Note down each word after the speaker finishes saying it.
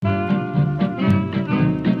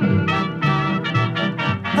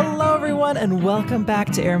and welcome back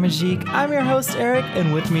to Air Magique. I'm your host, Eric,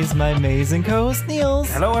 and with me is my amazing co-host, Niels.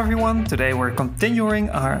 Hello, everyone. Today we're continuing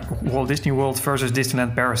our Walt Disney World versus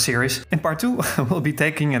Disneyland Paris series. In part 2, we'll be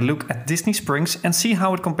taking a look at Disney Springs and see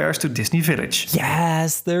how it compares to Disney Village.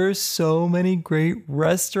 Yes, there's so many great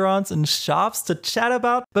restaurants and shops to chat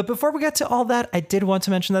about. But before we get to all that, I did want to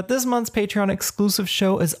mention that this month's Patreon exclusive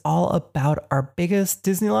show is all about our biggest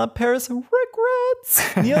Disneyland Paris regrets.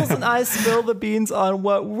 Niels and I spill the beans on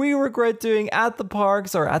what we regret doing at the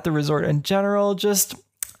parks or at the resort in general. Just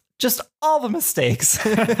all the mistakes.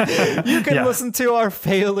 You can listen to our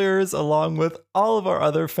failures along with all of our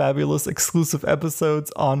other fabulous exclusive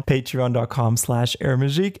episodes on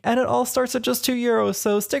patreon.com/airmagique. And it all starts at just €2.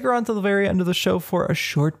 So stick around to the very end of the show for a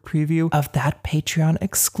short preview of that Patreon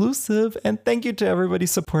exclusive. And thank you to everybody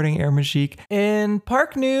supporting Air Magique. In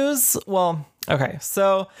park news, okay,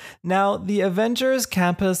 so now the Avengers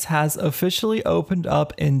campus has officially opened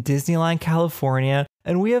up in Disneyland, California,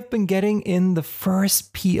 and we have been getting in the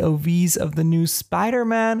first POVs of the new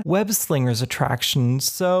Spider-Man Web Slingers attraction.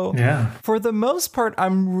 So for the most part,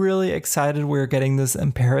 I'm really excited we're getting this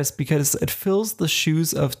in Paris because it fills the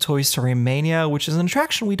shoes of Toy Story Mania, which is an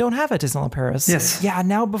attraction we don't have at Disneyland Paris. Yes. Yeah,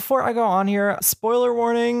 now before I go on here, spoiler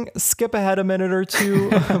warning, skip ahead a minute or two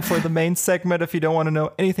for the main segment if you don't want to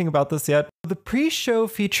know anything about this yet. The pre-show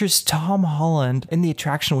features Tom Holland in the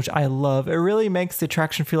attraction, which I love. It really makes the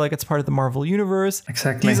attraction feel like it's part of the Marvel Universe.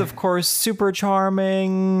 Exactly. He's, of course, super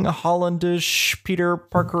charming, Hollandish, Peter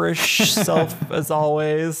Parkerish self as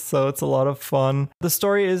always, so it's a lot of fun. The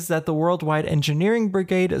story is that the Worldwide Engineering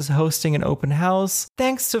Brigade is hosting an open house.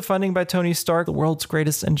 Thanks to funding by Tony Stark, the world's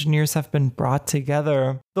greatest engineers have been brought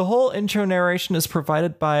together. The whole intro narration is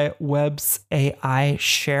provided by Webb's AI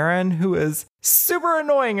Sharon, who is super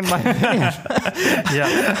annoying in my opinion.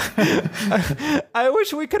 I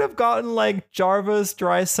wish we could have gotten like Jarvis'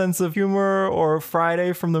 dry sense of humor or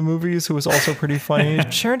Friday from the movies, who was also pretty funny.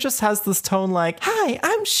 Sharon just has this tone like, "Hi,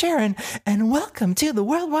 I'm Sharon and welcome to the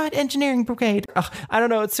Worldwide Engineering Brigade." I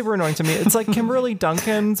don't know, it's super annoying to me. It's like Kimberly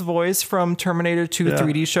Duncan's voice from Terminator 2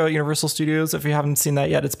 3D show at Universal Studios. If you haven't seen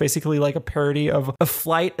that yet, it's basically like a parody of a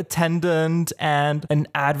flight attendant and an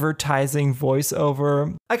advertising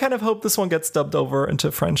voiceover. I kind of hope this one gets dubbed over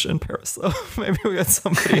into French in Paris, so maybe we get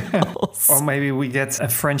somebody else. Or maybe we get a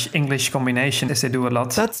French-English combination, as they do a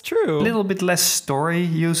lot. That's true. A little bit less story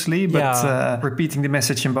usually, but repeating the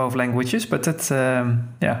message in both languages. But that's,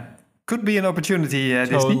 could be an opportunity,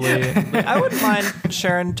 totally. Disney. I wouldn't mind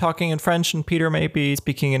Sharon talking in French and Peter maybe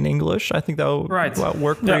speaking in English. I think that would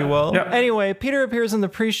work pretty well. Yeah. Anyway, Peter appears in the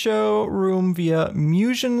pre-show room via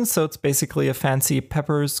Musion, so it's basically a fancy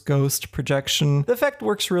Pepper's Ghost projection. The effect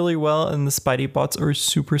works really well, and the Spidey bots are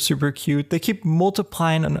super, super cute. They keep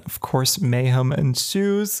multiplying, and of course, mayhem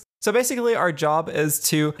ensues. So basically our job is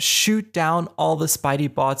to shoot down all the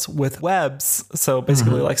Spidey bots with webs. So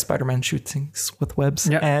basically like Spider-Man shoots things with webs.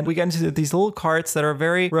 Yep. And we get into these little carts that are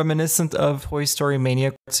very reminiscent of Toy Story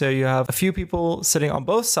Mania. So you have a few people sitting on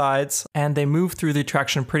both sides and they move through the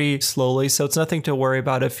attraction pretty slowly. So it's nothing to worry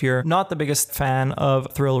about if you're not the biggest fan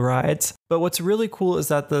of thrill rides. But what's really cool is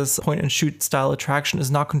that this point and shoot style attraction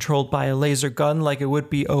is not controlled by a laser gun like it would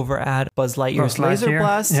be over at Buzz Lightyear's Laser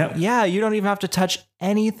Blast. Yep. Yeah, you don't even have to touch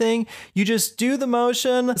anything. You just do the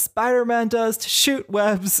motion Spider-Man does to shoot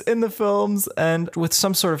webs in the films, and with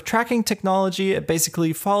some sort of tracking technology, it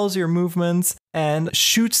basically follows your movements and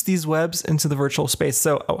shoots these webs into the virtual space.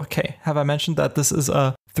 So, have I mentioned that this is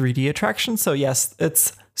a 3D attraction? So yes,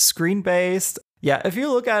 it's screen-based. Yeah, if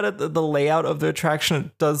you look at it, the layout of the attraction,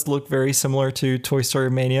 it does look very similar to Toy Story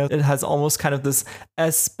Mania. It has almost kind of this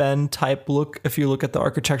S-Ben type look if you look at the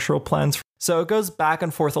architectural plans. So it goes back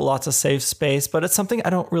and forth a lot to save space, but it's something I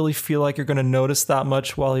don't really feel like you're going to notice that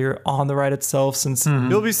much while you're on the ride itself, since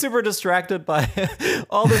you'll be super distracted by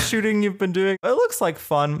all the shooting you've been doing. It looks like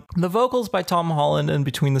fun. The vocals by Tom Holland in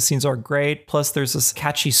between the scenes are great. Plus there's this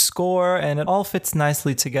catchy score and it all fits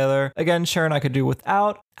nicely together. Again, Sharon I could do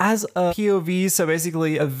without. As a POV, so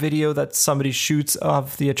basically a video that somebody shoots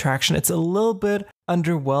of the attraction, it's a little bit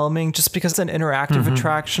underwhelming just because it's an interactive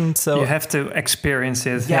attraction. So you have to experience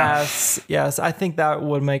it. Yes, I think that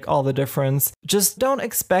would make all the difference. Just don't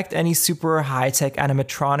expect any super high-tech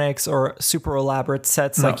animatronics or super elaborate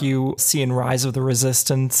sets like you see in Rise of the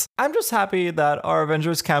Resistance. I'm just happy that our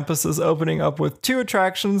Avengers campus is opening up with 2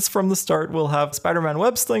 attractions from the start. We'll have Spider-Man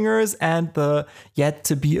Web Slingers and the yet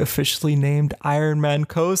to be officially named Iron Man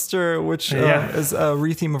coaster, which is a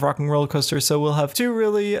retheme of Rock and Roller Coaster. So we'll have 2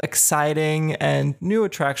 really exciting and new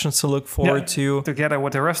attractions to look forward to. Together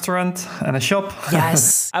with a restaurant and a shop.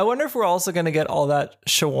 Yes. I wonder if we're also going to get all that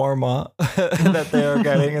shawarma that they are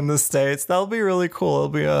getting in the States. That'll be really cool. It'll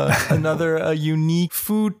be another unique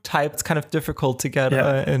food type. It's kind of difficult to get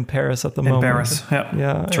in Paris at the moment. In Paris,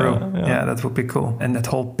 yeah. True. Yeah, that would be cool. And that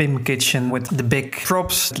whole Pim kitchen with the big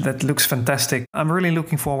props, that looks fantastic. I'm really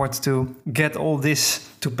looking forward to get all this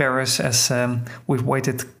to Paris, as we've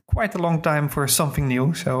waited quite a long time for something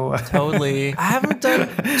new. So totally. I haven't done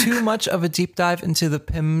too much of a deep dive into the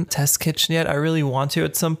Pim test kitchen yet. I really want to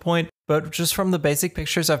at some point. But just from the basic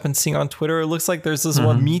pictures I've been seeing on Twitter, it looks like there's this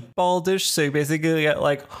one meatball dish. So you basically get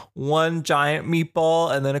like one giant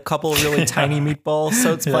meatball and then a couple of really tiny meatballs.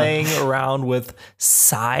 So it's playing around with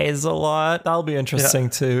size a lot. That'll be interesting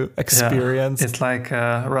to experience. Yeah. It's like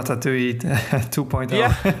Ratatouille 2.0.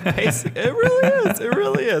 Yeah, it really is. It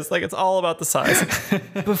really is. Like, it's all about the size.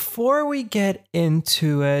 Before we get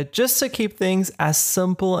into it, just to keep things as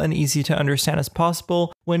simple and easy to understand as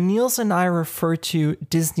possible, when Niels and I refer to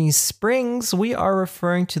Disney Springs, we are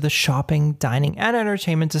referring to the shopping, dining, and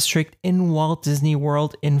entertainment district in Walt Disney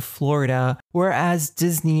World in Florida, whereas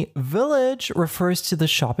Disney Village refers to the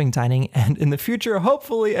shopping, dining, and in the future,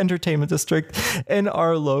 hopefully, entertainment district in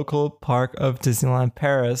our local park of Disneyland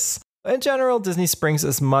Paris. In general, Disney Springs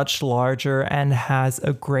is much larger and has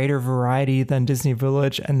a greater variety than Disney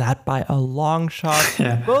Village, and that by a long shot.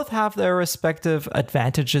 Both have their respective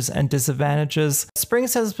advantages and disadvantages.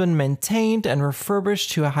 Springs has been maintained and refurbished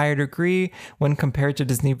to a higher degree when compared to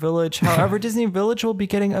Disney Village. However, Disney Village will be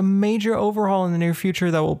getting a major overhaul in the near future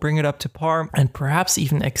that will bring it up to par and perhaps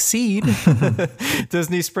even exceed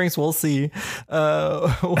Disney Springs. We'll see.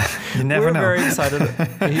 You never know. We're very excited.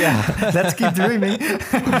 Let's keep dreaming.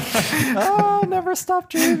 Never stop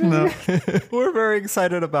dreaming. No. We're very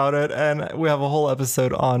excited about it, and we have a whole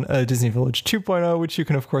episode on Disney Village 2.0, which you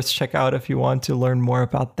can of course check out if you want to learn more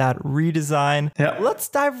about that redesign. Let's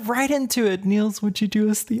dive right into it. Niels, would you do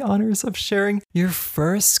us the honors of sharing your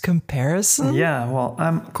first comparison? Well,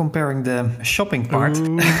 I'm comparing the shopping part.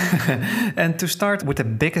 And to start with, the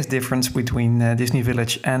biggest difference between Disney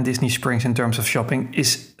Village and Disney Springs in terms of shopping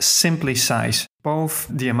is simply size. Both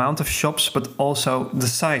the amount of shops, but also the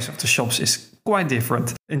size of the shops is quite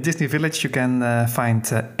different. In Disney Village, you can find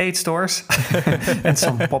 8 stores and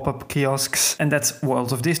some pop-up kiosks. And that's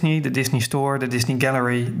World of Disney, the Disney Store, the Disney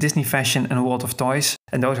Gallery, Disney Fashion, and World of Toys.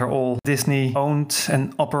 And those are all Disney-owned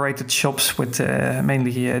and operated shops with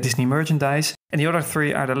mainly Disney merchandise. And the other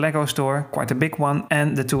 3 are the Lego Store, quite a big one,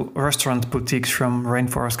 and the 2 restaurant boutiques from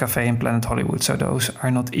Rainforest Cafe and Planet Hollywood. So those are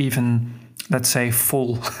not even, let's say,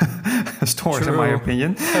 full stores, in my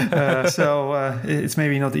opinion. So it's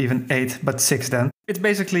maybe not even 8, but 6 then. It's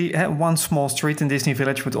basically one small street in Disney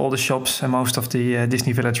Village with all the shops and most of the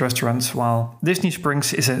Disney Village restaurants, while Disney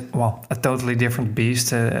Springs is a totally different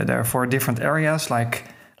beast. There are 4 different areas, like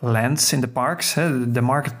lands in the parks, the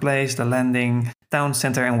marketplace, the landing, town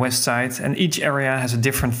center, and west side. And each area has a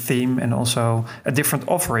different theme and also a different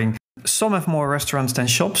offering. Some have more restaurants than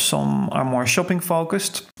shops, some are more shopping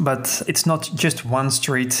focused, but it's not just one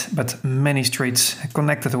street, but many streets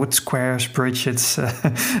connected with squares, bridges,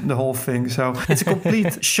 the whole thing. So it's a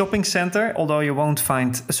complete shopping center, although you won't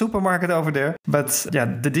find a supermarket over there. But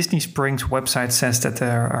the Disney Springs website says that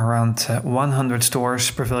there are around 100 stores,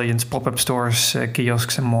 pavilions, pop-up stores,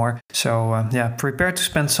 kiosks, and more. So prepare to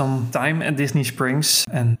spend some time at Disney Springs.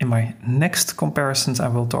 And in my next comparisons, I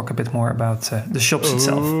will talk a bit more about the shops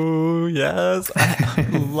itself. Yes, I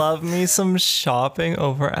love me some shopping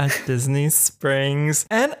over at Disney Springs,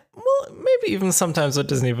 and maybe even sometimes at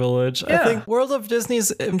Disney Village. I think World of Disney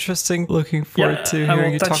is interesting. Looking forward to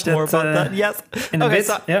hearing you talk more about that. Yes. In a bit.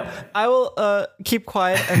 So I will keep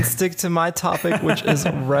quiet and stick to my topic, which is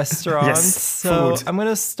restaurants. Food. I'm going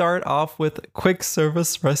to start off with quick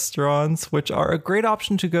service restaurants, which are a great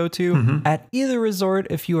option to go to at either resort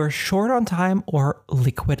if you are short on time or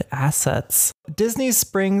liquid assets. Disney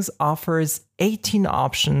Springs offers 18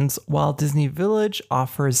 options, while Disney Village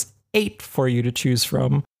offers 8 for you to choose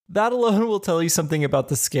from. That alone will tell you something about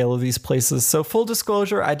the scale of these places. So full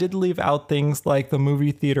disclosure, I did leave out things like the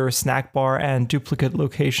movie theater, snack bar, and duplicate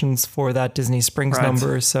locations for that Disney Springs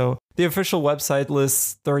number. So the official website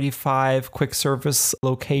lists 35 quick service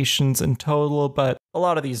locations in total, but a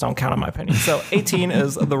lot of these don't count in my opinion. So 18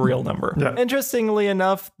 is the real number. Interestingly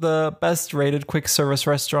enough, the best rated quick service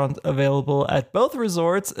restaurant available at both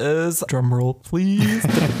resorts is, drumroll please,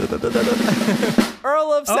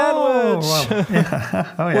 Earl of Sandwich, wow.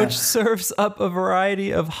 Yeah. Which serves up a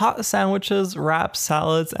variety of hot sandwiches, wraps,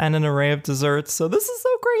 salads, and an array of desserts. So this is so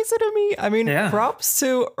crazy to me. I mean, props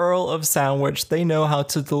to Earl of Sandwich. They know how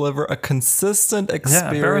to deliver a consistent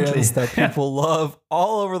experience that people love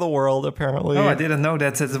all over the world, apparently. Oh, I didn't know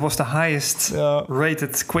that. It was the highest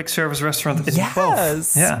rated quick service restaurant in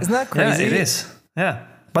both. Yeah. Isn't that crazy? Yeah, it is. Yeah.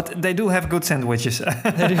 But they do have good sandwiches.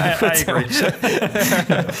 I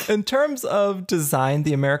agree. In terms of design,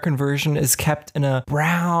 the American version is kept in a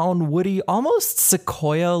brown, woody, almost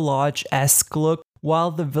Sequoia Lodge-esque look,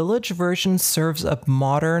 while the Village version serves up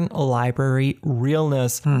modern library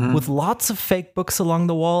realness with lots of fake books along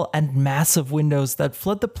the wall and massive windows that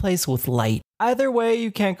flood the place with light. Either way,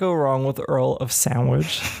 you can't go wrong with Earl of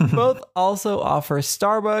Sandwich. Both also offer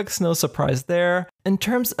Starbucks, no surprise there. In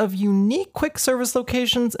terms of unique quick service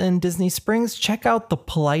locations in Disney Springs, check out the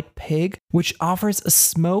Polite Pig, which offers a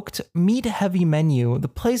smoked, meat-heavy menu. The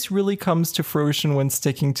place really comes to fruition when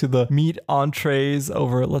sticking to the meat entrees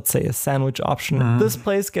over, let's say, a sandwich option. This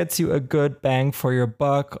place gets you a good bang for your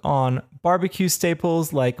buck on barbecue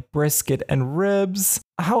staples like brisket and ribs.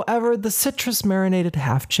 However, the citrus marinated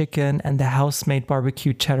half chicken and the house-made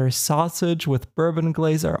barbecue cheddar sausage with bourbon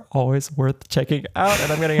glaze are always worth checking out.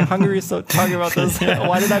 And I'm getting hungry, so talking about this.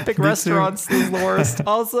 Why did I pick restaurants? This is the worst.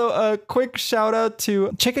 Also, a quick shout out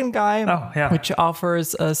to Chicken Guy, which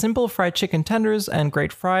offers simple fried chicken tenders and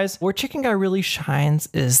great fries. Where Chicken Guy really shines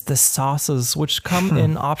is the sauces, which come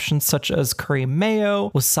in options such as curry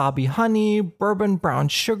mayo, wasabi honey, bourbon brown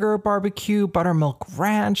sugar barbecue, buttermilk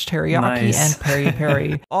ranch, teriyaki, and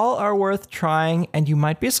peri-peri. All are worth trying, and you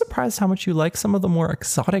might be surprised how much you like some of the more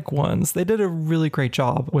exotic ones. They did a really great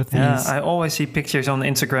job with these. I always see pictures on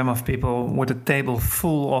Instagram of people with a table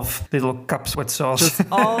full of little cups with sauce. Just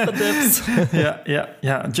all the dips.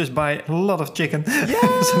 Yeah. Just buy a lot of chicken so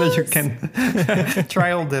that you can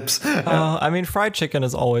try all dips. I mean, fried chicken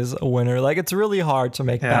is always a winner. Like, it's really hard to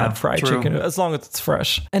make bad fried chicken as long as it's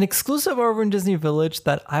fresh. An exclusive over in Disney Village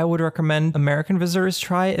that I would recommend American visitors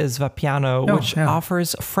try is Vapiano, which offers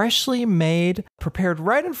freshly made, prepared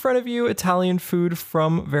right in front of you, Italian food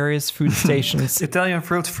from various food stations. Italian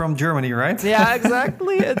food from Germany, right? Yeah,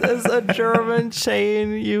 exactly. It is a German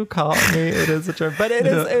chain. You caught me. It is a German. But it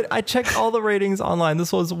is. I checked all the ratings online.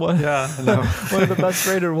 This was one of the best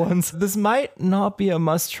rated ones. This might not be a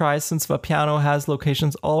must try since Vapiano has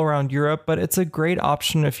locations all around Europe, but it's a great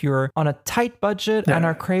option if you're on a tight budget and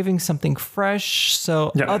are craving something fresh.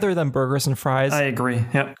 So other than burgers and fries. I agree.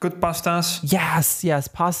 Yeah. Good pastas. Yes.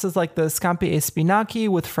 Pastas like the scampi e spinaci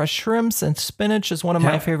with fresh shrimps and spinach is one of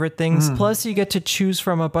my favorite things. Plus, you get to choose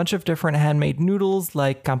from a bunch of different handmade noodles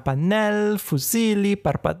like campanelle, fusilli,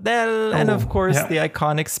 parpadelle, and of course the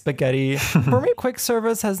iconic spaghetti. For me, quick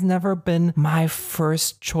service has never been my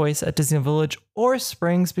first choice at Disney Village or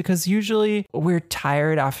Springs because usually we're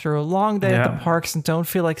tired after a long day at the parks and don't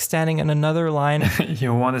feel like standing in another line.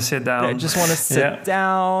 You want to sit down. I just want to sit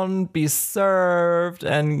down, be served,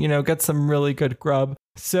 and get some really good grub.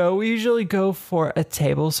 So we usually go for a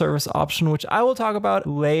table service option, which I will talk about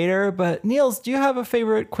later. But Niels, do you have a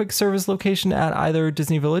favorite quick service location at either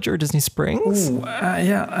Disney Village or Disney Springs?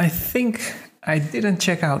 I think I didn't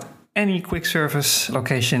check out any quick service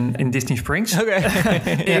location in Disney Springs. Okay.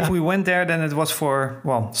 If we went there, then it was for,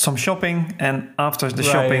 some shopping. And after the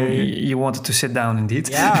shopping, you wanted to sit down indeed.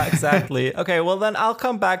 Yeah, exactly. Okay, well then I'll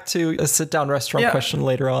come back to a sit-down restaurant question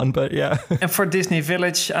later on, but And for Disney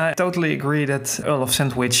Village, I totally agree that Earl of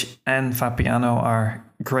Sandwich and Vapiano are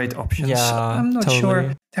great options. Yeah, I'm not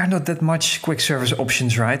sure. There are not that much quick service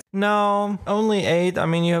options, right? No, only 8. I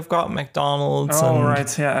mean, you've got McDonald's.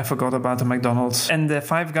 Right. Yeah, I forgot about the McDonald's. And the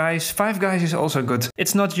Five Guys. Five Guys is also good.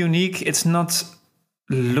 It's not unique. It's not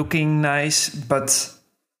looking nice, but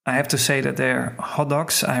I have to say that their hot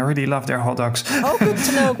dogs, I really love their hot dogs. Oh, good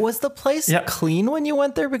to know. Was the place clean when you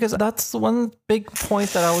went there? Because that's one big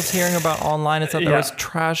point that I was hearing about online is that there was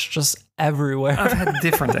trash just everywhere. I've had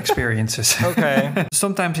different experiences. Okay.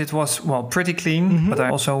 Sometimes it was, pretty clean, but I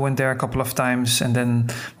also went there a couple of times and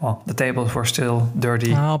then, the tables were still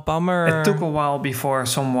dirty. Oh, bummer. It took a while before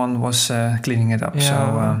someone was cleaning it up. Yeah.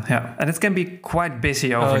 So, and it can be quite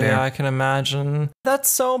busy over there. Yeah, I can imagine. That's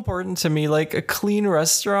so important to me. Like a clean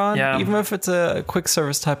restaurant, even if it's a quick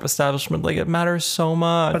service type establishment, like it matters so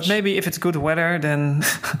much. But maybe if it's good weather, then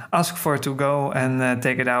ask for it to go and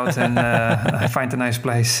take it out and find a nice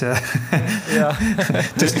place.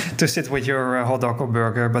 to sit with your hot dog or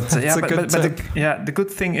burger. But the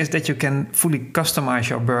good thing is that you can fully customize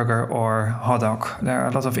your burger or hot dog. There are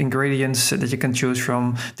a lot of ingredients that you can choose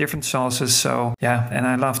from, different sauces. So and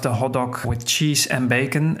I love the hot dog with cheese and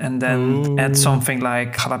bacon, and then add something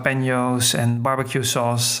like jalapenos and barbecue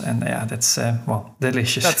sauce, and that's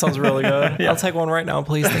delicious. That sounds really good. I'll take one right now,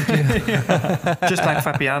 please. Thank you. Just like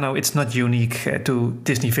Vapiano, it's not unique to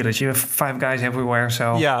Disney Village. You have Five Guys everywhere.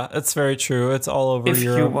 So it's very true. It's all over If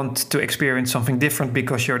Europe. you want to experience something different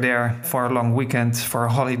because you're there for a long weekend, for a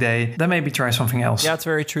holiday, then maybe try something else. Yeah, it's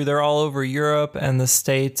very true. They're all over Europe and the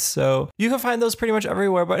States. So you can find those pretty much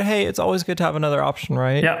everywhere. But hey, it's always good to have another option,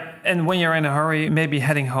 right? Yeah. And when you're in a hurry, maybe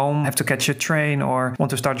heading home, have to catch a train or want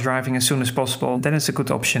to start driving as soon as possible, then it's a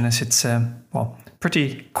good option as it's,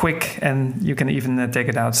 pretty quick and you can even take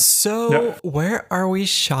it out. So where are we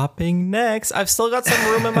shopping next? I've still got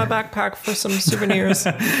some room in my backpack for some souvenirs.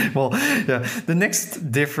 The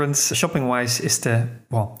next difference shopping-wise is the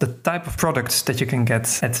type of products that you can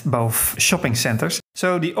get at both shopping centers.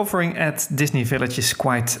 So the offering at Disney Village is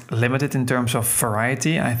quite limited in terms of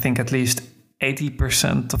variety. I think at least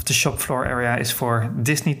 80% of the shop floor area is for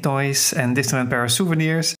Disney toys and Disneyland Paris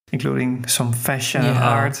souvenirs, including some fashion and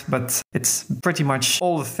art, but it's pretty much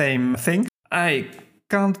all the same thing. I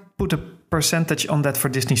can't put a percentage on that for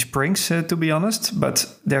Disney Springs, to be honest, but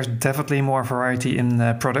there's definitely more variety in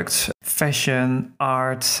products. Fashion,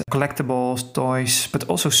 art, collectibles, toys, but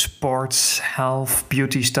also sports, health,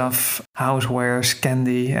 beauty stuff, housewares,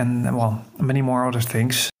 candy, and many more other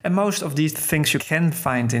things. And most of these things you can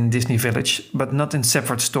find in Disney Village, but not in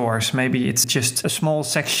separate stores. Maybe it's just a small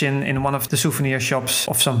section in one of the souvenir shops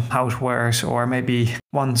of some housewares, or maybe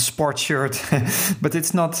one sports shirt, but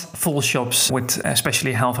it's not full shops with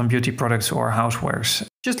especially health and beauty products or housewares.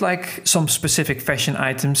 Just like some specific fashion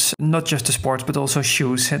items, not just the sports, but also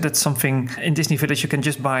shoes. That's something in Disney Village, you can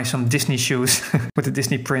just buy some Disney shoes with a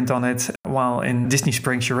Disney print on it. While in Disney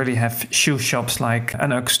Springs, you really have shoe shops like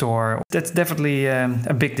an UGG store. That's definitely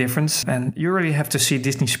a big difference. And you really have to see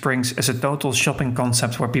Disney Springs as a total shopping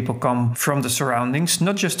concept where people come from the surroundings,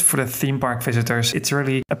 not just for the theme park visitors. It's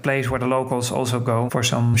really a place where the locals also go for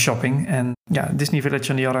some shopping. And Disney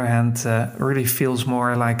Village, on the other hand, really feels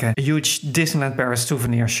more like a huge Disneyland Paris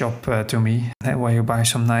souvenir shop to me, where you buy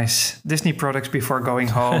some nice Disney products before going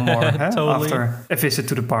home or after a visit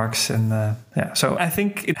to the parks. And so I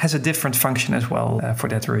think it has a different function as well for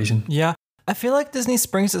that reason. Yeah. I feel like Disney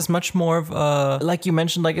Springs is much more of a, like you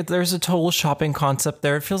mentioned, like there's a total shopping concept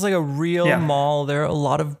there. It feels like a real mall. There are a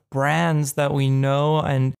lot of brands that we know,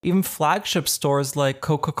 and even flagship stores like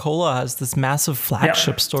Coca-Cola has this massive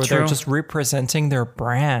flagship store. They're just representing their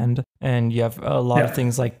brand. And you have a lot of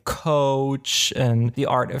things like Coach and The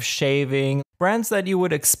Art of Shaving, brands that you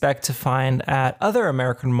would expect to find at other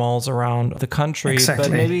American malls around the country,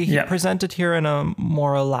 but maybe presented here in a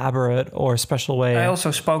more elaborate or special way. I also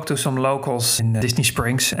spoke to some locals in Disney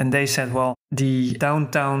Springs, and they said, the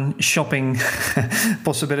downtown shopping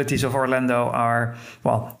possibilities of Orlando are,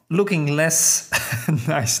 looking less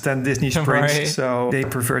nice than Disney Springs. Right. So they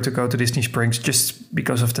prefer to go to Disney Springs just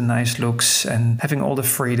because of the nice looks and having all the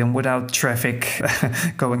freedom without traffic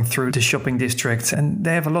going through the shopping district. And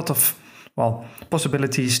they have a lot of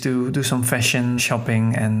possibilities to do some fashion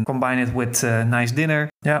shopping and combine it with a nice dinner.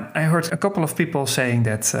 Yeah, I heard a couple of people saying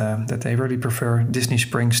that they really prefer Disney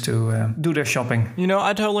Springs to do their shopping.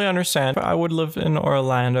 I totally understand. I would live in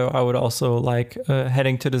Orlando. I would also like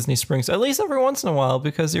heading to Disney Springs at least every once in a while,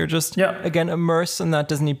 because you're just, again, immersed in that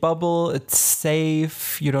Disney bubble. It's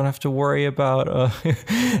safe. You don't have to worry about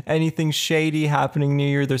anything shady happening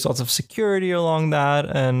near you. There's lots of security along that,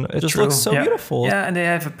 and it just looks so beautiful. Yeah, and they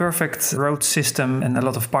have a perfect road system and a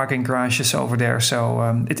lot of parking garages over there.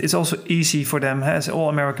 So it's also easy for them, as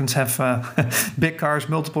all Americans have big cars,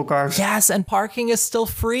 multiple cars. Yes, and parking is still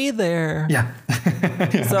free there. Yeah.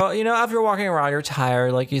 So, after walking around, you're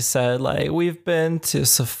tired, like you said. Like, we've been to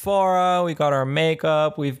Sephora, we got our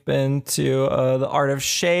makeup, we've been to the Art of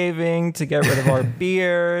Shaving to get rid of our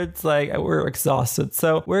beards. Like, we're exhausted.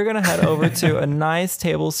 So we're going to head over to a nice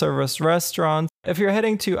table service restaurant. If you're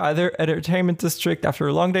heading to either entertainment district after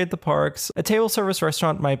a long day at the parks, a table service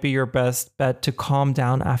restaurant might be your best bet to calm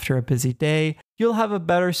down after a busy day. You'll have a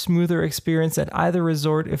better, smoother experience at either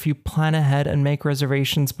resort if you plan ahead and make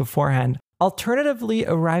reservations beforehand. Alternatively,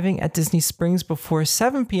 arriving at Disney Springs before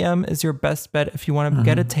 7 p.m. is your best bet if you want to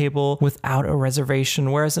get a table without a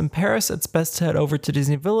reservation. Whereas in Paris, it's best to head over to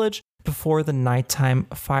Disney Village before the nighttime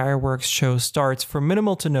fireworks show starts for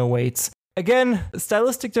minimal to no waits. Again,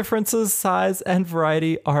 stylistic differences, size, and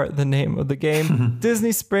variety are the name of the game.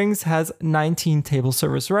 Disney Springs has 19 table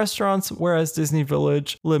service restaurants, whereas Disney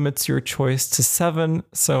Village limits your choice to 7,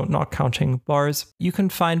 so not counting bars. You can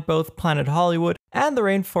find both Planet Hollywood and the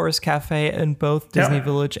Rainforest Cafe in both Disney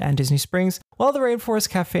Village and Disney Springs. While the Rainforest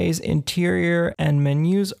Cafe's interior and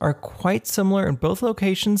menus are quite similar in both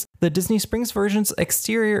locations, the Disney Springs version's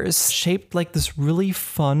exterior is shaped like this really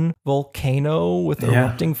fun volcano with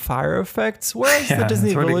erupting fire effects, whereas the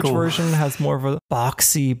Disney Village version has more of a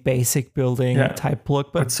boxy, basic building type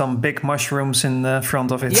look. But with some big mushrooms in the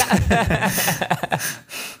front of it.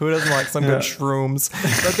 Who doesn't like some good shrooms?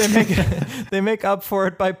 But they make up for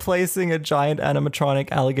it by placing a giant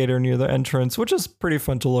animatronic alligator near the entrance, which is pretty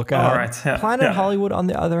fun to look at. All right. Planet Hollywood, on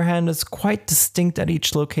the other hand, is quite distinct at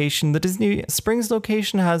each location. The Disney Springs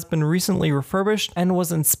location has been recently refurbished and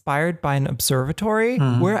was inspired by an observatory,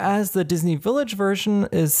 whereas the Disney Village version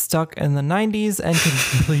is stuck in the 90s and can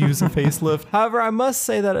simply use a facelift. However, I must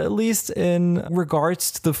say that at least in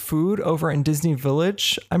regards to the food over in Disney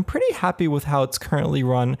Village, I'm pretty happy with how it's currently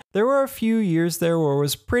run. There were a few years there where it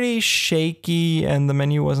was pretty shaky and the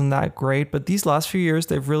menu wasn't that great, but these last few years,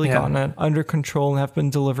 they've really gotten it under control and have been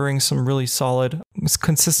delivering some really solid,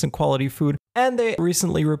 consistent quality food. And they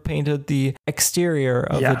recently repainted the exterior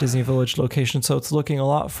of the Disney Village location, so it's looking a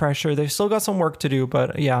lot fresher. They've still got some work to do,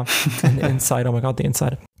 but and the inside, oh my god, the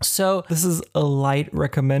inside. So this is a light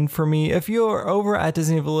recommend for me. If you're over at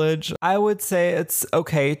Disney Village, I would say it's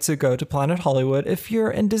okay to go to Planet Hollywood. If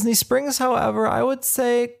you're in Disney Springs, however, I would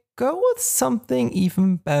say go with something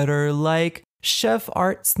even better, like Chef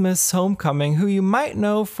Art Smith's Homecoming, who you might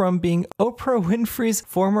know from being Oprah Winfrey's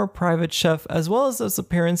former private chef, as well as his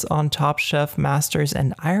appearance on Top Chef, Masters,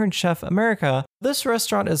 and Iron Chef America. This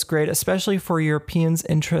restaurant is great, especially for Europeans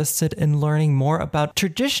interested in learning more about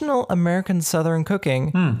traditional American Southern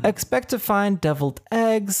cooking. Expect to find deviled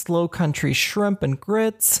eggs, low country shrimp and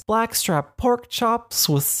grits, blackstrap pork chops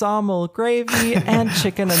with sawmill gravy, and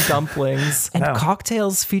chicken and dumplings. And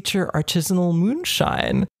cocktails feature artisanal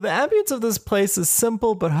moonshine. The ambience of this place is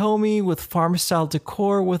simple but homey, with farm-style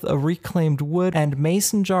decor with a reclaimed wood and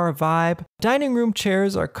mason jar vibe. Dining room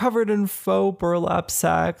chairs are covered in faux burlap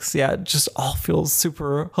sacks. Yeah, it just all feels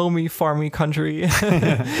super homey, farmy country.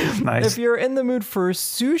 Nice. If you're in the mood for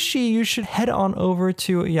sushi, you should head on over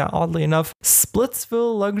to, oddly enough,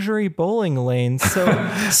 Splitsville Luxury Bowling Lane. So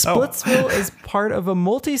Splitsville is part of a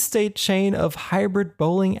multi-state chain of hybrid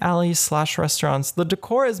bowling alleys/restaurants. The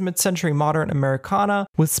decor is mid-century modern Americana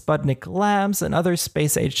with Sputnik lamps and other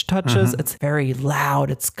space-age touches. It's very loud,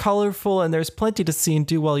 it's colorful, and there's plenty to see and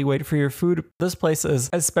do while you wait for your food. This place is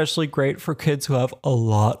especially great for kids who have a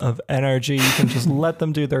lot of energy. You can just let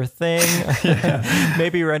them do their thing.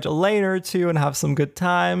 Maybe rent a lane or two and have some good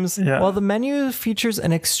times. While the menu features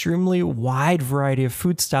an extremely wide variety of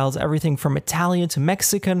food styles, everything from Italian to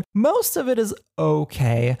Mexican, most of it is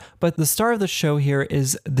okay. But the star of the show here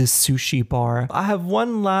is the sushi bar. I have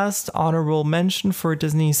one last honorable mention for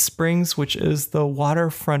Disney Springs, which is the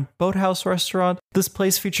Waterfront Boathouse restaurant. This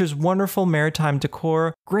place features wonderful maritime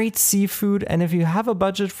decor, great seafood, and if you have a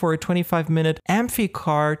budget for a 25-minute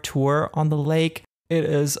amphicar tour on the lake, it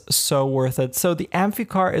is so worth it. So the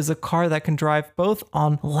Amphicar is a car that can drive both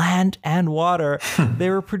on land and water. They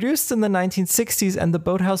were produced in the 1960s, and the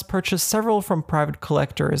Boathouse purchased several from private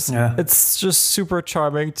collectors. It's just super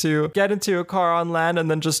charming to get into a car on land and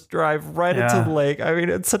then just drive right into the lake. I mean,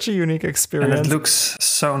 it's such a unique experience. And it looks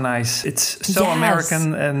so nice. It's so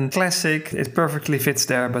American and classic. It perfectly fits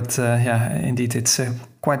there. But indeed, it's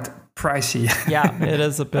quite pricey. It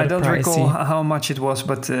is a bit pricey. I don't recall how much it was,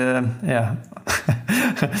 but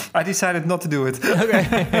I decided not to do it.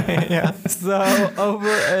 Okay. So over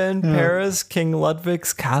in Paris, King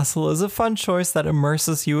Ludwig's castle is a fun choice that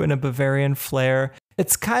immerses you in a Bavarian flair.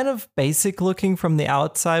 It's kind of basic looking from the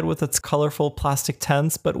outside with its colorful plastic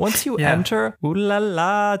tents, but once you enter, ooh la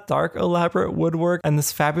la, dark elaborate woodwork and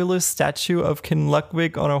this fabulous statue of King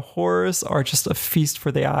Ludwig on a horse are just a feast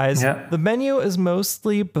for the eyes. The menu is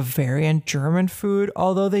mostly Bavarian German food,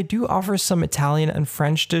 although they do offer some Italian and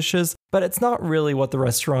French dishes, but it's not really what the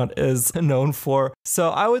restaurant is known for. So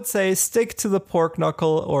I would say stick to the pork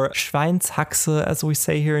knuckle, or Schweinshaxe as we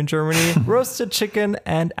say here in Germany, roasted chicken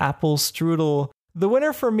and apple strudel. The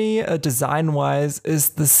winner for me, design-wise, is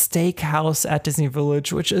the Steakhouse at Disney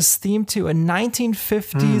Village, which is themed to a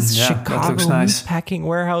 1950s Chicago meatpacking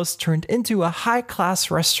warehouse turned into a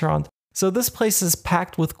high-class restaurant. So this place is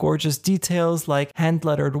packed with gorgeous details like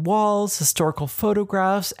hand-lettered walls, historical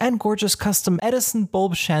photographs, and gorgeous custom Edison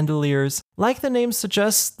bulb chandeliers. Like the name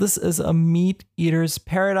suggests, this is a meat eater's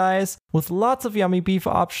paradise with lots of yummy beef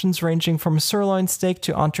options ranging from sirloin steak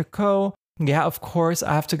to entrecote. Yeah, of course,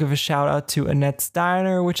 I have to give a shout out to Annette's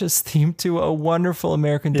Diner, which is themed to a wonderful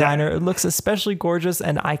American diner. It looks especially gorgeous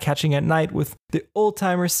and eye-catching at night with the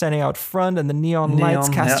old-timers standing out front and the neon lights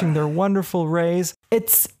casting their wonderful rays.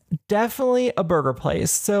 It's definitely a burger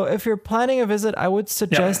place. So if you're planning a visit, I would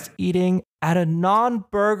suggest eating at a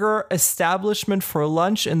non-burger establishment for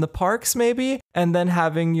lunch in the parks maybe, and then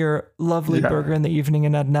having your lovely burger in the evening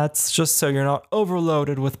in Annette's, just so you're not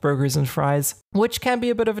overloaded with burgers and fries, which can be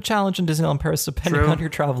a bit of a challenge in Disneyland Paris depending on your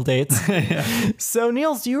travel dates. So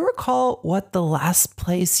Niels, do you recall what the last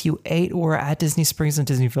place you ate were at Disney Springs and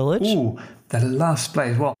Disney Village? Ooh, the last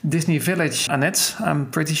place. Well, Disney Village, Annette's,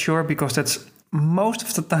 I'm pretty sure, because that's most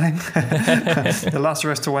of the time the last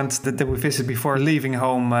restaurant that we visit before leaving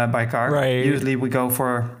home by car. Right. Usually we go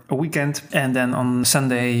for a weekend, and then on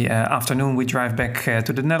Sunday afternoon we drive back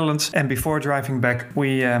to the Netherlands. And before driving back,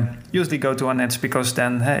 we usually go to Annette's, because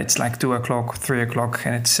then it's like 2 o'clock, 3 o'clock,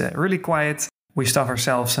 and it's really quiet. We stuff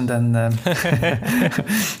ourselves and then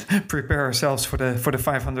prepare ourselves for the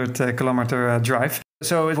 500 kilometer drive.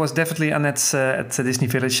 So it was definitely Annette's at Disney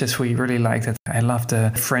Village, as we really liked it. I love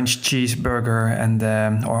the French cheeseburger and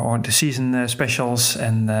or the season specials,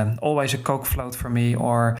 and always a Coke float for me,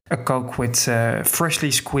 or a Coke with freshly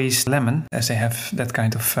squeezed lemon, as they have that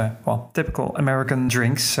kind of typical American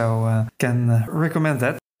drinks. So can recommend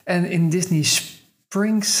that. And in Disney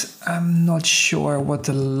Springs, I'm not sure what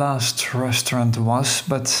the last restaurant was,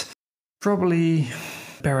 but probably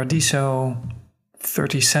Paradiso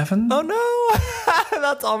 37. Oh no!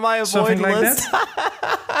 That's on my avoid list.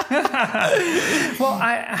 Well,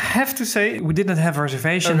 I have to say, we didn't have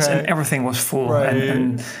reservations and everything was full. Right.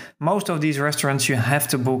 And most of these restaurants you have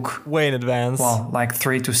to book way in advance. Well, like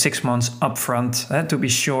 3 to 6 months up front to be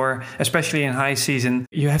sure. Especially in high season,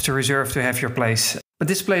 you have to reserve to have your place. But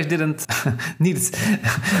this place didn't need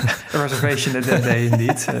a reservation that day,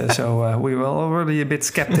 indeed. So we were already a bit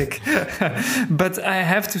skeptic. But I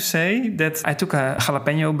have to say that I took a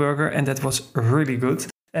jalapeno burger, and that was really good.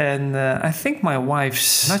 And I think my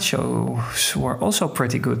wife's nachos were also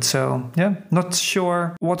pretty good. So, yeah, not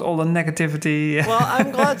sure what all the negativity... Well,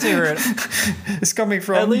 I'm glad to hear it. ...is coming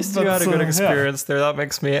from. At least you had a good experience there. That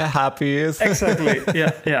makes me happy. Exactly,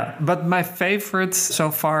 yeah. But my favorite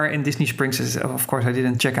so far in Disney Springs is, of course, I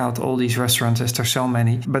didn't check out all these restaurants as there's so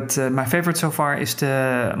many. But my favorite so far is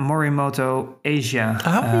the Morimoto Asia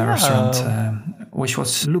restaurant, which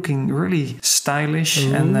was looking really stylish.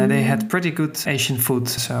 Ooh. And they had pretty good Asian food.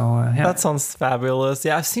 So that sounds fabulous.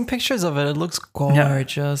 Yeah, I've seen pictures of it. It looks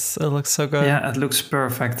gorgeous. It looks so good. Yeah, it looks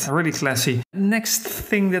perfect. Really classy. Next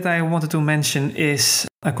thing that I wanted to mention is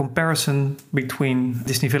a comparison between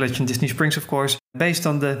Disney Village and Disney Springs, of course, based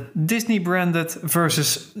on the Disney branded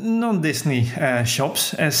versus non-Disney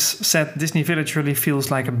shops. As said, Disney Village really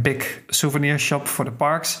feels like a big souvenir shop for the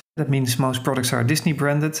parks. That means most products are Disney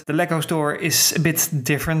branded. The Lego store is a bit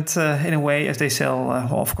different in a way, as they sell,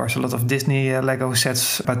 of course, a lot of Disney Lego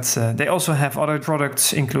sets, but they also have other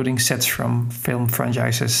products, including sets from film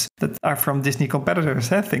franchises that are from Disney competitors.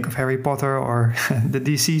 Think of Harry Potter or the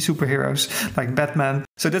DC superheroes like Batman.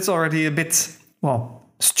 So that's already a bit,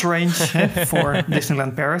 strange for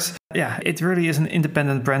Disneyland Paris. Yeah, it really is an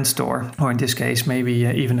independent brand store, or in this case, maybe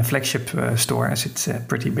even a flagship store, as it's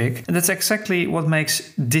pretty big. And that's exactly what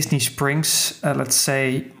makes Disney Springs, let's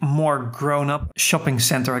say, more grown-up shopping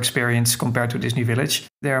center experience compared to Disney Village.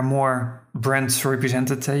 There are more brands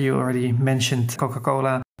represented. You already mentioned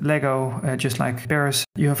Coca-Cola, Lego, just like Paris.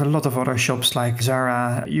 You have a lot of other shops like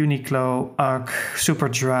Zara, Uniqlo, UGG,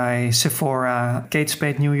 Superdry, Sephora, Kate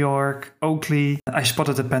Spade New York, Oakley. I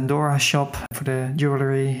spotted a Pandora shop for the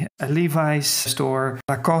jewelry, a Levi's store,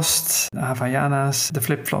 Lacoste, Havaianas, the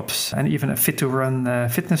flip-flops, and even a Fit to Run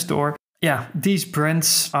fitness store. Yeah, these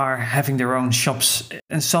brands are having their own shops,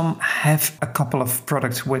 and some have a couple of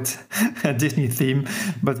products with a Disney theme,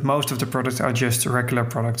 but most of the products are just regular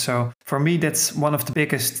products. So for me, that's one of the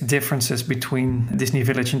biggest differences between Disney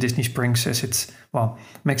Village and Disney Springs, as it's,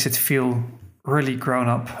 makes it feel really grown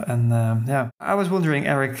up. And I was wondering,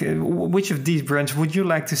 Eric, which of these brands would you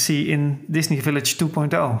like to see in Disney Village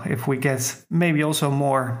 2.0 if we get maybe also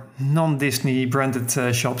more non-Disney branded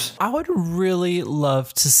shops? I would really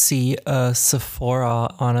love to see a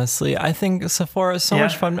Sephora, honestly. I think Sephora is so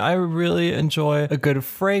much fun. I really enjoy a good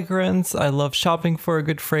fragrance. I love shopping for a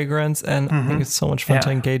good fragrance, and I think it's so much fun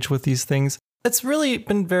to engage with these things. It's really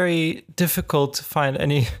been very difficult to find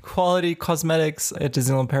any quality cosmetics at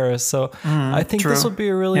Disneyland Paris. So I think this would be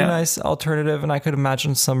a really nice alternative. And I could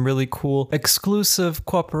imagine some really cool exclusive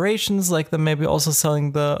cooperations, like them maybe also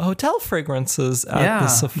selling the hotel fragrances at the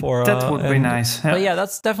Sephora. That would be nice. Yeah. But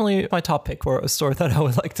that's definitely my top pick for a store that I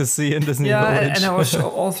would like to see in Disney Village. And I was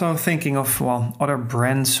also thinking of, other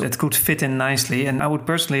brands that could fit in nicely. And I would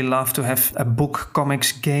personally love to have a book,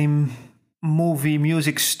 comics, game, movie,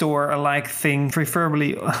 music store alike thing,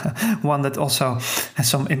 preferably one that also has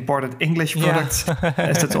some imported English products,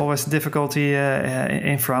 as that's always a difficulty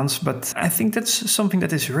in France. But I think that's something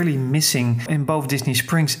that is really missing in both Disney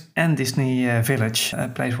Springs and Disney Village, a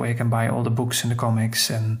place where you can buy all the books and the comics.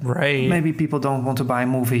 And maybe people don't want to buy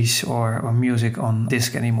movies or music on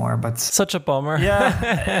disc anymore. But such a bummer.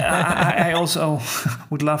 Yeah, I also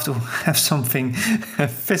would love to have something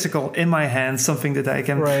physical in my hands, something that I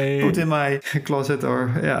can put in my closet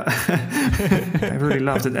I really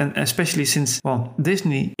loved it. And especially since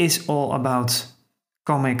Disney is all about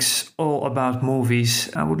comics, all about movies,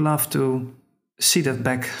 I would love to see that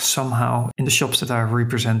back somehow in the shops that are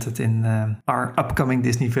represented in our upcoming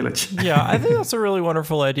Disney Village. Yeah, I think that's a really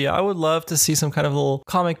wonderful idea. I would love to see some kind of little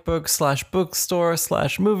comic book / bookstore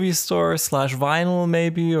 / movie store / vinyl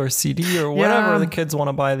maybe, or CD or whatever the kids want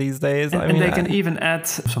to buy these days. And they can even add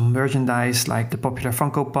some merchandise like the popular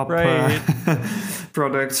Funko Pop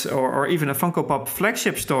products, or even a Funko Pop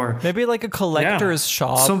flagship store. Maybe like a collector's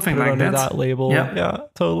shop. Something like that label. Yeah,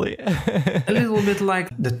 totally. A little bit like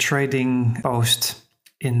the trading post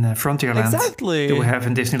in Frontierland that we have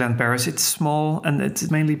in Disneyland Paris. It's small and it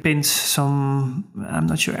mainly pins some, I'm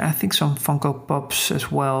not sure, I think some Funko Pops as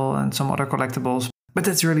well and some other collectibles. But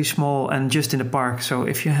that's really small and just in the park. So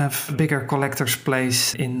if you have a bigger collector's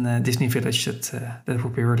place in Disney Village, that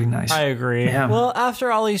would be really nice. I agree. Yeah. Well, after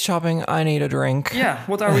Ollie's shopping, I need a drink. Yeah,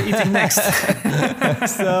 what are we eating next?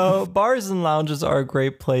 So bars and lounges are a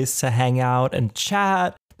great place to hang out and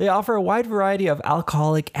chat. They offer a wide variety of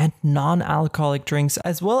alcoholic and non-alcoholic drinks,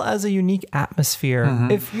 as well as a unique atmosphere.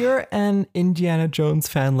 If you're an Indiana Jones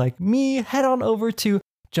fan like me, head on over to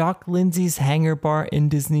Jock Lindsay's Hangar Bar in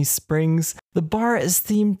Disney Springs. The bar is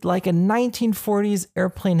themed like a 1940s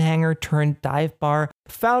airplane hangar turned dive bar,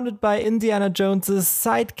 founded by Indiana Jones's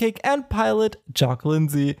sidekick and pilot, Jock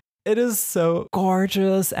Lindsay. It is so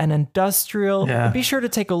gorgeous and industrial. Be sure to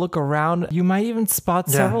take a look around. You might even spot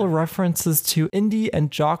several references to Indy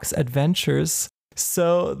and Jock's adventures.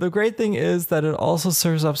 So the great thing is that it also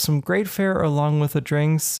serves up some great fare along with the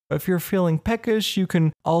drinks. If you're feeling peckish, you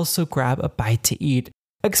can also grab a bite to eat.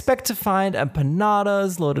 Expect to find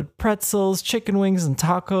empanadas, loaded pretzels, chicken wings, and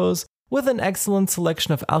tacos, with an excellent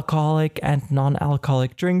selection of alcoholic and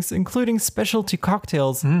non-alcoholic drinks, including specialty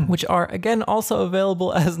cocktails, which are, again, also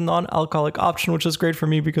available as non-alcoholic option, which is great for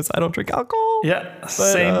me because I don't drink alcohol. Yeah,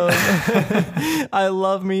 same. I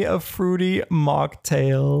love me a fruity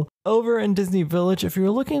mocktail. Over in Disney Village, if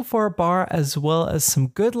you're looking for a bar as well as some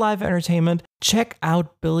good live entertainment, check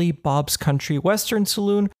out Billy Bob's Country Western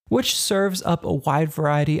Saloon, which serves up a wide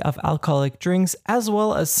variety of alcoholic drinks as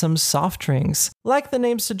well as some soft drinks. Like the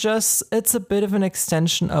name suggests, it's a bit of an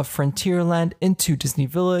extension of Frontierland into Disney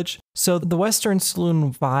Village, so the Western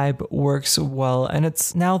Saloon vibe works well, and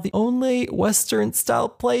it's now the only Western-style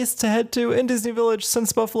place to head to in Disney Village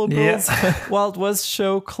since Buffalo Bill's Wild West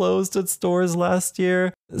show closed its doors last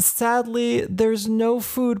year. Sadly, there's no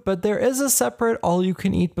food, but there is a separate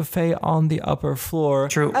all-you-can-eat buffet on the upper floor,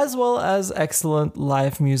 as well as excellent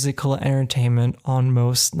live musical entertainment on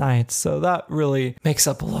most nights. So that really makes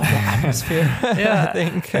up a lot of the atmosphere, I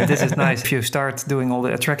think. This is nice. If you start doing all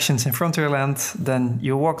the attractions in Frontierland, then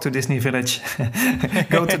you walk to Disney Village,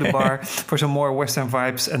 go to the bar for some more Western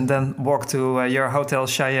vibes, and then walk to your Hotel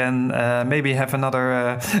Cheyenne, maybe have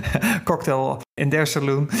another cocktail in their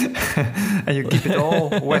saloon, and you keep it all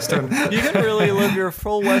Western. You can really live your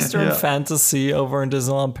full Western fantasy over in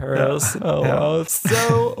Disneyland Paris. Wow.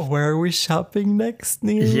 So, where are we shopping next,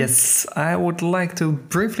 Neil? Yes, I would like to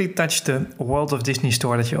briefly touch the World of Disney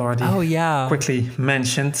store that you already quickly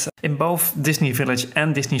mentioned. In both Disney Village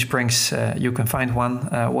and Disney Springs, you can find one.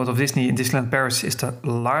 World of Disney in Disneyland Paris is the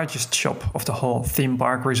largest shop of the whole theme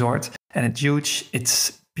park resort, and it's huge.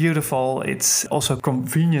 It's beautiful. It's also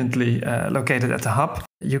conveniently located at the hub.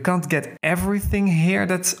 You can't get everything here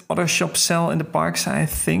that other shops sell in the parks, I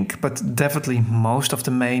think, but definitely most of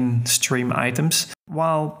the mainstream items.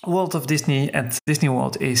 While World of Disney at Disney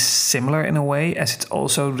World is similar in a way, as it's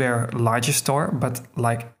also their largest store, but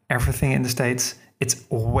like everything in the States, it's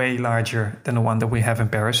way larger than the one that we have in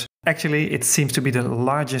Paris. Actually, it seems to be the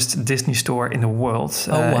largest Disney store in the world.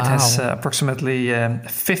 It has approximately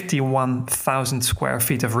 51,000 square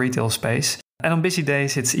feet of retail space. And on busy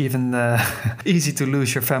days, it's even easy to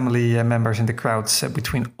lose your family members in the crowds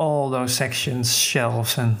between all those sections,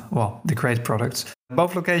 shelves, and, well, the great products.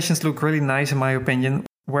 Both locations look really nice, in my opinion.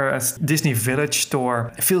 Whereas Disney Village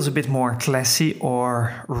store feels a bit more classy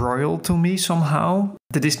or royal to me somehow.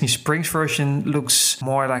 The Disney Springs version looks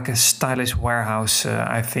more like a stylish warehouse,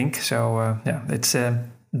 I think. So, it's a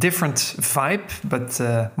different vibe, but,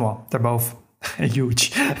 well, they're both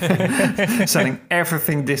huge, selling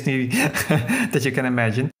everything Disney that you can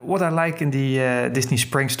imagine. What I like in the Disney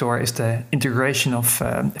Springs store is the integration of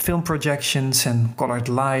film projections and colored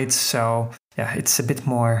lights. So yeah, it's a bit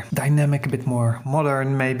more dynamic, a bit more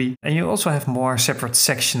modern maybe. And you also have more separate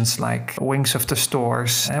sections like wings of the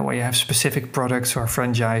stores where you have specific products or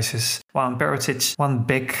franchises. While in Paris it's one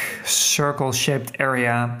big circle-shaped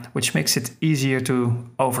area, which makes it easier to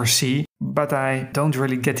oversee. But I don't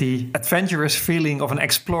really get the adventurous feeling of an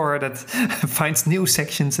explorer that finds new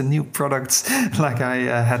sections and new products like I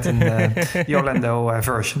had in the Orlando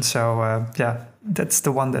version. So yeah, that's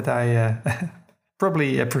the one that I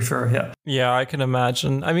probably prefer. Yeah, I can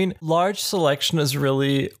imagine. I mean, large selection is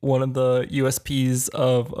really one of the USPs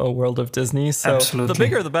of a World of Disney. So absolutely. The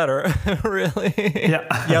bigger, the better, really.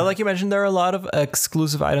 Yeah, like you mentioned, there are a lot of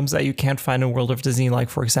exclusive items that you can't find in World of Disney.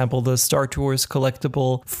 Like, for example, the Star Tours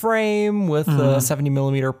collectible frame with the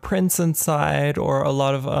 70mm prints inside, or a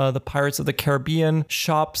lot of the Pirates of the Caribbean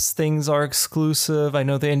shops things are exclusive. I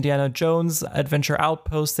know the Indiana Jones Adventure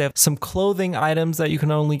Outpost, they have some clothing items that you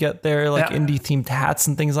can only get there, like indie-themed hats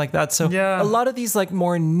and things like that. So a lot of these like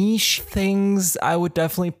more niche things I would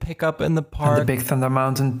definitely pick up in the park. And the big Thunder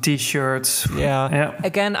Mountain t-shirts. Yeah.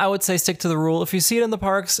 Again, I would say stick to the rule. If you see it in the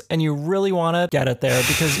parks and you really want it, get it there,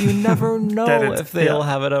 because you never know if they'll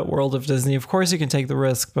have it at World of Disney. Of course you can take the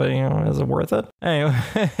risk, but is it worth it? Anyway,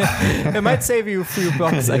 it might save you a few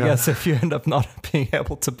bucks, I guess, if you end up not being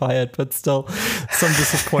able to buy it, but still some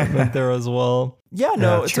disappointment there as well. Yeah,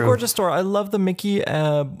 no, it's a gorgeous store. I love the Mickey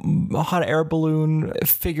hot air balloon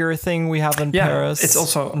figure thing we have in Paris. It's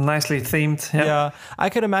also nicely themed. Yeah, I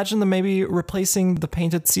could imagine them maybe replacing the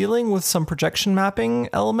painted ceiling with some projection mapping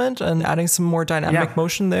element and adding some more dynamic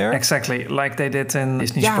motion there. Exactly, like they did in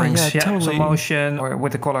Disney Springs. Yeah, totally. Some motion, or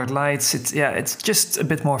with the colored lights. It's just a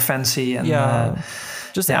bit more fancy and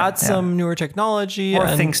just add some newer technology.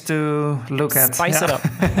 More things to look at. Spice it up.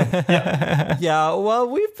 Well,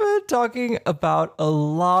 we've been talking about a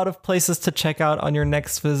lot of places to check out on your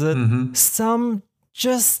next visit. Some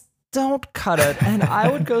just don't cut it. And I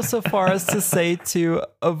would go so far as to say to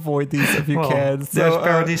avoid these if you can. So, there's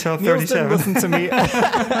Paradiso 37. Listen to me.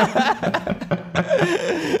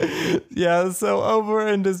 So over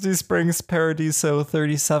in Disney Springs, Paradiso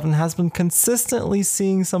 37 has been consistently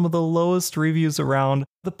seeing some of the lowest reviews around.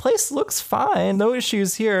 The place looks fine, no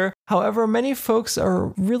issues here. However, many folks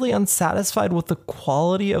are really unsatisfied with the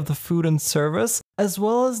quality of the food and service, as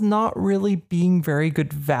well as not really being very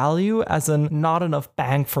good value, as in not enough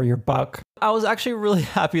bang for your buck. I was actually really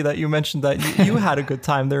happy that you mentioned that you had a good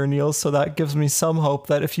time there, Niels, so that gives me some hope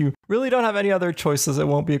that if you really don't have any other choices, it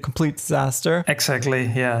won't be a complete disaster.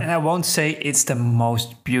 Exactly, yeah. And I won't say it's the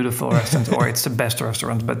most beautiful restaurant or it's the best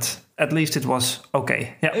restaurant, but at least it was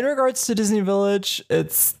okay. Yeah. In regards to Disney Village,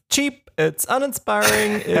 it's cheap, it's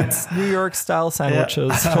uninspiring, it's New York style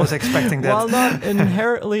sandwiches. I was expecting that. While not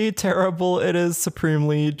inherently terrible, it is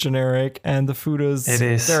supremely generic and the food is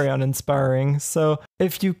very uninspiring. So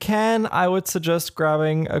if you can, I would suggest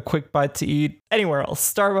grabbing a quick bite to eat anywhere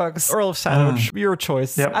else. Starbucks, Earl of Sandwich, your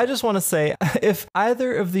choice. Yep. I just want to say, if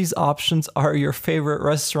either of these options are your favorite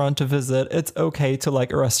restaurant to visit, it's okay to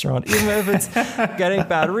like a restaurant. Even if it's getting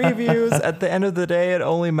bad reviews, at the end of the day, it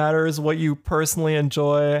only matters what you personally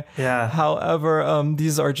enjoy. Yeah. However,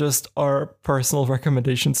 these are just our personal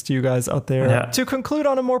recommendations to you guys out there. Yeah. To conclude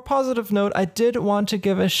on a more positive note, I did want to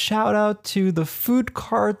give a shout out to the food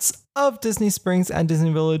carts of Disney Springs and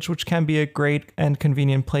Disney Village, which can be a great and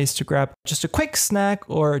convenient place to grab just a quick snack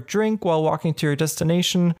or a drink while walking to your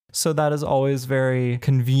destination. So that is always very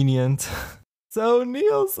convenient. So,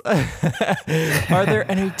 Niels, are there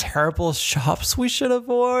any terrible shops we should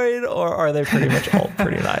avoid, or are they pretty much all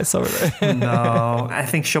pretty nice over there? No, I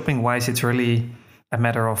think shopping-wise, it's really a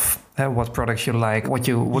matter of what products you like, what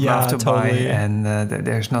you would love to buy, and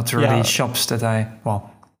there's not really shops that I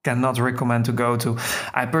cannot recommend to go to.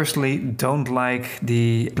 I personally don't like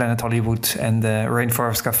the Planet Hollywood and the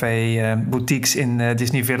Rainforest Cafe boutiques in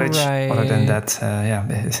Disney Village. Right. Other than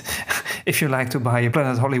that, if you like to buy a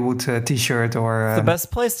Planet Hollywood t-shirt or the best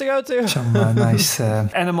place to go to, some nice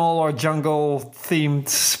animal or jungle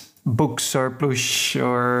themed books or plush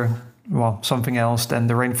or something else, then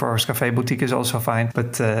the Rainforest Cafe boutique is also fine.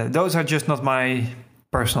 But those are just not my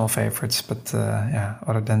personal favorites. But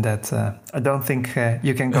other than that, I don't think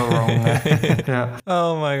you can go wrong. Yeah.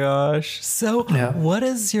 Oh my gosh. So what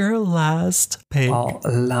is your last pick? Well,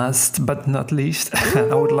 last but not least,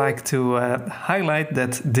 I would like to highlight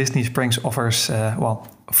that Disney Springs offers,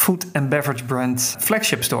 food and beverage brand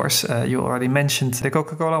flagship stores. You already mentioned the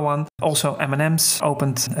Coca-Cola one. Also, M&M's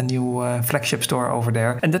opened a new flagship store over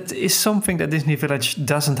there. And that is something that Disney Village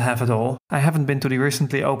doesn't have at all. I haven't been to the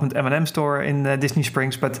recently opened M&M store in Disney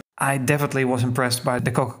Springs, but I definitely was impressed by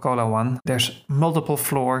the Coca-Cola one. There's multiple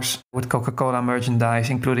floors with Coca-Cola merchandise,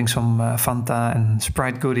 including some Fanta and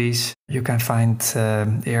Sprite goodies. You can find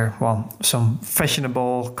here, some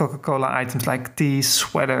fashionable Coca-Cola items like tees,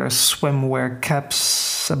 sweaters, swimwear,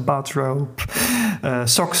 caps, a bathrobe,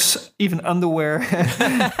 socks, even underwear.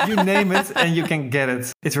 You name it and you can get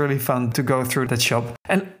it. It's really fun to go through that shop.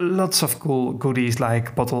 And lots of cool goodies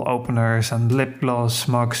like bottle openers and lip gloss,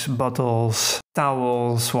 mugs, bottles,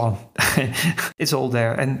 towels. It's all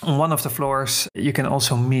there. And on one of the floors, you can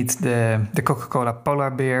also meet the Coca-Cola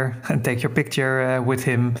polar bear and take your picture with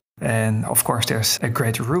him. And of course, there's a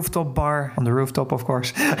great rooftop bar on the rooftop, of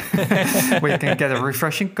course, where you can get a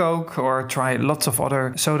refreshing Coke or try lots of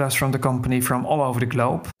other sodas from the company from all over the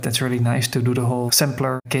globe. That's really nice to do the whole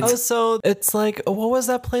sampler kit. Oh, so it's like, what was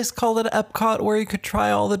that place called at Epcot where you could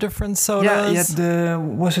try all the different sodas?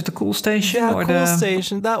 Was it the Cool Station? Yeah, Cool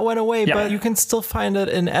Station. That went away, but you can still find it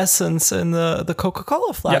in essence in the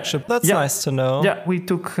Coca-Cola flagship. That's nice to know. Yeah, we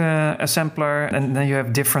took a sampler and then you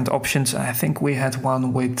have different options. I think we had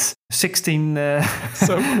one with 16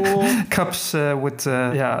 so cool cups with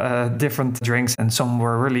different drinks, and some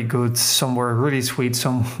were really good, some were really sweet,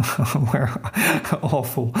 some were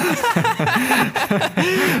awful.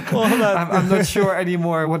 I'm not sure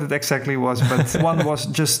anymore what it exactly was, but one was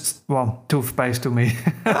just toothpaste to me.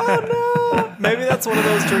 Oh no, maybe that's one of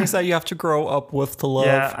those drinks that you have to grow up with to love.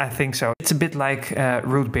 Yeah, I think so. It's a bit like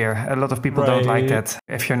root beer. A lot of people don't like that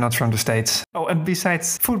if you're not from the States. Oh, and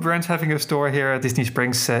besides food brands having a store here at Disney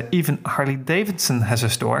Springs, even Harley Davidson has a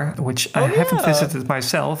store, which I haven't visited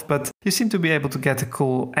myself, but you seem to be able to get a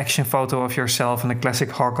cool action photo of yourself and a classic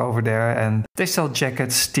Hawk over there. And they sell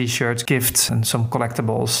jackets, t-shirts, gifts, and some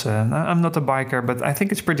collectibles. I'm not a biker, but I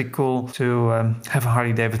think it's pretty cool to have a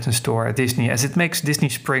Harley Davidson store at Disney, as it makes Disney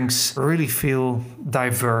Springs really feel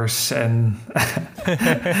diverse and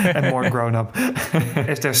and more grown up.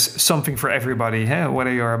 As there's something for everybody,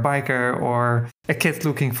 whether you're a biker or a kid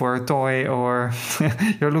looking for a toy or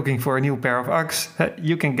you're looking for a new pair of Uggs,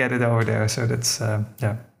 you can get it over there. So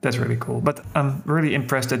that's really cool. But I'm really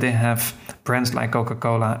impressed that they have brands like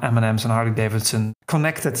Coca-Cola, M&M's and Harley Davidson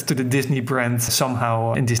connected to the Disney brand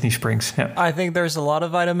somehow in Disney Springs. Yeah. I think there's a lot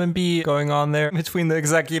of vitamin B going on there between the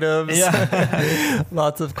executives. Yeah.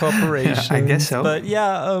 Lots of cooperation. Yeah, I guess so. But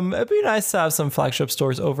it'd be nice to have some flagship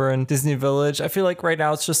stores over in Disney Village. I feel like right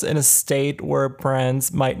now it's just in a state where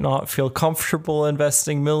brands might not feel comfortable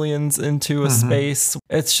investing millions into a space.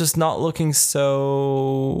 It's just not looking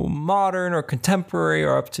so modern or contemporary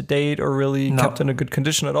or up to date or really kept in a good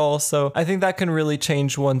condition at all. So I think that can really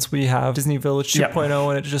change once we have Disney Village 2.0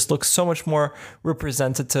 and it just looks so much more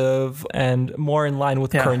representative and more in line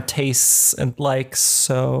with current tastes and likes.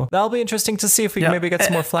 So that'll be interesting to see if we can maybe get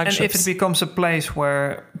some more flagships. And if it becomes a place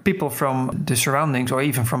where people from the surroundings or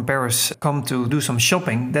even from Paris come to do some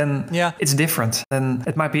shopping, then it's different. Then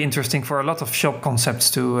it might be interesting for a lot of shop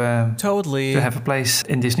concepts to have a place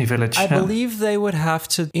in Disney Village. I believe they would have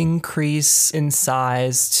to increase in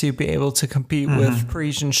size to be able to compete with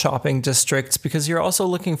Parisian shopping districts, because you're also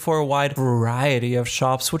looking for a wide variety of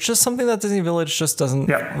shops, which is something that Disney Village just doesn't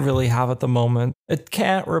really have at the moment. It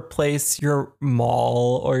can't replace your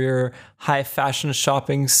mall or your high fashion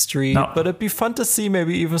shopping street, but it'd be fun to see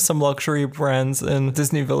maybe even some luxury brands in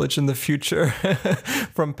Disney Village in the future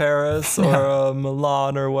from Paris or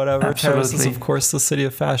Milan or whatever. Absolutely. Paris is of course the city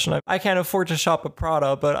of fashion. I can't afford to shop at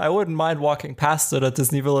Prada, but I wouldn't mind walking past it at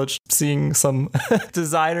Disney Village, seeing some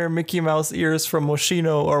designer Mickey Mouse ears from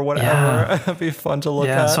Moschino or whatever. It'd be fun to look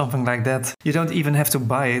at. Yeah, something like that. You don't even have to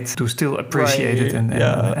buy it to still appreciate it and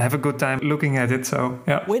have a good time looking at it. So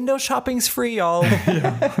window shopping's free, y'all.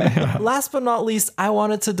 Last but not least, I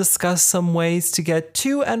wanted to discuss some ways to get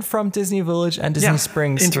to and from Disney Village and Disney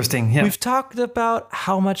Springs. Interesting. We've talked about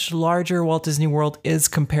how much larger Walt Disney World is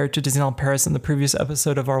compared to Disneyland Paris in the previous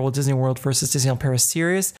episode of our Walt Disney World versus Disneyland Paris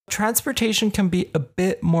series. Transportation can be a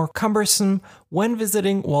bit more cumbersome when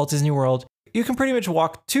visiting Walt Disney World. You can pretty much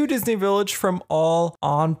walk to Disney Village from all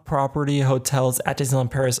on-property hotels at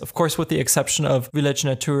Disneyland Paris, of course, with the exception of Village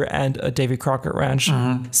Nature and Davy Crockett Ranch.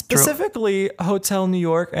 Specifically, Hotel New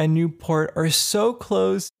York and Newport are so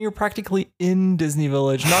close, you're practically in Disney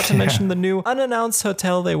Village, not to mention the new unannounced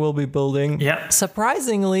hotel they will be building. Yeah.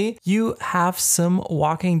 Surprisingly, you have some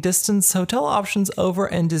walking distance hotel options over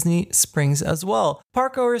in Disney Springs as well.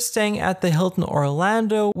 Parkgoers staying at the Hilton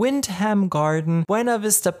Orlando, Windham Garden, Buena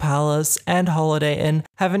Vista Palace, and Holiday Inn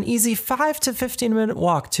have an easy 5 to 15 minute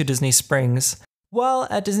walk to Disney Springs. While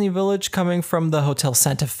at Disney Village, coming from the Hotel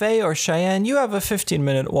Santa Fe or Cheyenne, you have a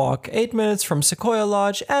 15-minute walk, 8 minutes from Sequoia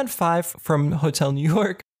Lodge, and 5 from Hotel New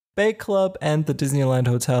York, Bay Club, and the Disneyland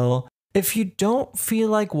Hotel. If you don't feel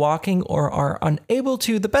like walking or are unable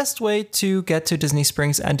to, the best way to get to Disney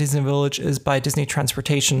Springs and Disney Village is by Disney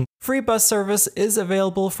Transportation. Free bus service is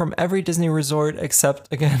available from every Disney resort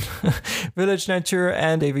except, again, Village Nature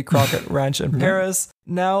and Davy Crockett Ranch in Paris.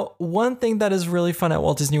 Now, one thing that is really fun at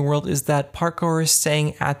Walt Disney World is that parkgoers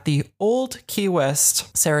staying at the Old Key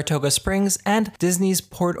West, Saratoga Springs, and Disney's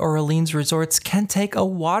Port Orleans resorts can take a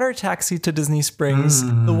water taxi to Disney Springs.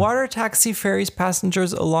 The water taxi ferries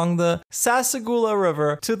passengers along the Sassagoula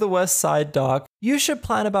River to the West Side dock. You should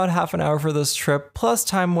plan about half an hour for this trip, plus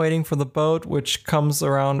time waiting for the boat, which comes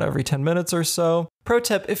around every 10 minutes or so. Pro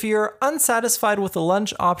tip, if you're unsatisfied with the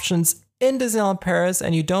lunch options in Disneyland Paris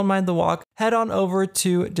and you don't mind the walk, head on over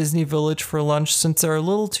to Disney Village for lunch since there are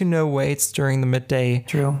little to no waits during the midday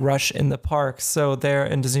rush in the park. So there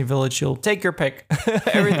in Disney Village, you'll take your pick.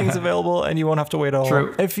 Everything's available and you won't have to wait all.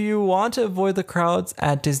 If you want to avoid the crowds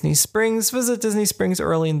at Disney Springs, visit Disney Springs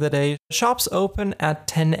early in the day. Shops open at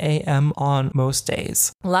 10 a.m. on most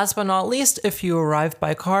days. Last but not least, if you arrive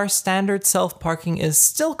by car, standard self-parking is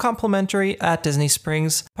still complimentary at Disney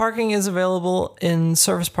Springs. Parking is available in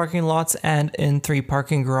service parking lots and in 3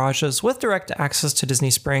 parking garages with direct access to Disney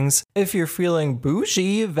Springs. If you're feeling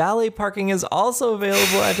bougie, valet parking is also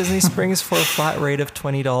available at Disney Springs for a flat rate of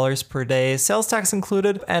 $20 per day, sales tax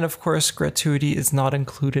included, and of course gratuity is not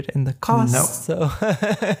included in the cost. No. So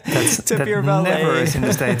tip your valet. Never is in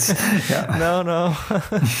the States. No.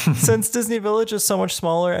 Since Disney Village is so much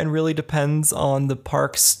smaller and really depends on the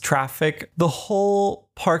park's traffic, the whole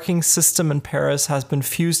parking system in Paris has been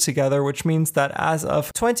fused together, which means that as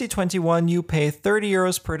of 2021, you pay 30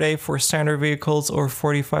 euros per day for standard vehicles or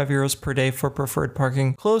 45 euros per day for preferred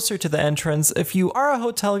parking closer to the entrance. If you are a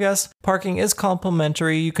hotel guest, parking is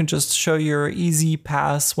complimentary. You can just show your Easy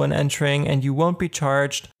Pass when entering and you won't be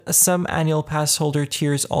charged. Some annual pass holder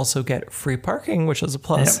tiers also get free parking, which is a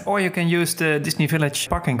plus. Yeah. Or you can use the Disney Village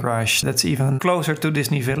parking garage that's even closer to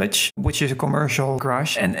Disney Village, which is a commercial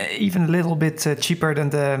garage and even a little bit cheaper than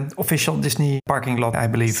the official Disney parking lot, I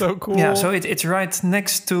believe. So cool. Yeah, so it's right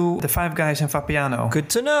next to the Five Guys and Vapiano. Good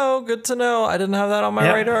to know. I didn't have that on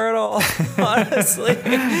my radar at all, honestly.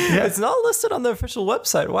 It's not listed on the official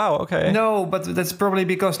website. Wow, okay. No, but that's probably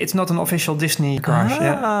because it's not an official Disney garage.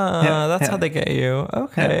 That's how they get you.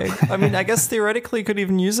 Okay. I mean, I guess theoretically you could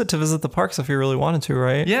even use it to visit the parks if you really wanted to,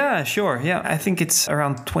 right? Yeah, sure. Yeah, I think it's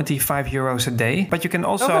around 25 euros a day, but you can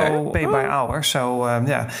also pay by hour. So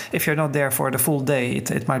if you're not there for the full day,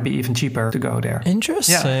 it might be even cheaper to go there.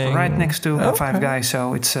 Interesting. Yeah, right next to Five Guys,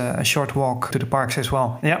 so it's a short walk to the parks as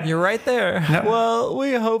well. Yeah, you're right there. Yeah. Well,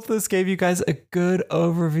 we hope this gave you guys a good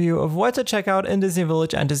overview of what to check out in Disney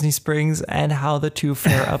Village and Disney Springs and how the two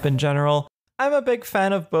fare up in general. I'm a big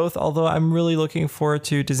fan of both, although I'm really looking forward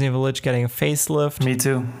to Disney Village getting a facelift. Me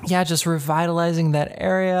too. Yeah, just revitalizing that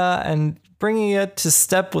area and bringing it to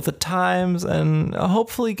step with the times and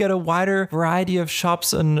hopefully get a wider variety of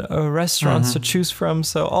shops and restaurants to choose from.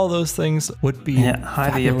 So all those things would be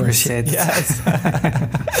highly appreciated. Yes.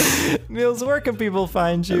 Niels, where can people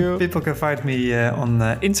find you? People can find me on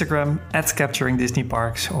Instagram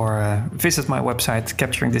 @CapturingDisneyParks or visit my website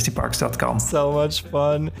capturingdisneyparks.com. So much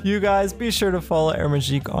fun. You guys, be sure to follow Air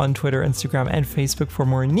Magique on Twitter, Instagram, and Facebook for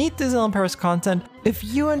more neat Disneyland Paris content. If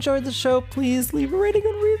you enjoyed the show, please leave a rating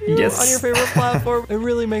and review on your favorite platform. It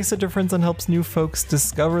really makes a difference and helps new folks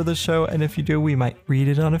discover the show. And if you do, we might read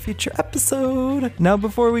it on a future episode. Now,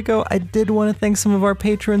 before we go, I did want to thank some of our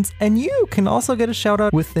patrons, and you can also get a shout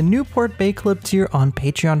out with the Newport Bay Club tier on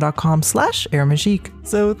patreon.com/airmagique.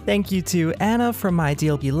 So thank you to Anna from My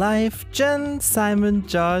DLB Life, Jen, Simon,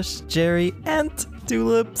 Josh, Jerry, and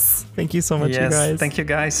Tulips. Thank you so much, you guys. Thank you,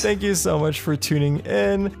 guys. Thank you so much for tuning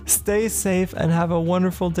in. Stay safe and have a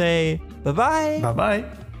wonderful day. Bye-bye. Bye-bye.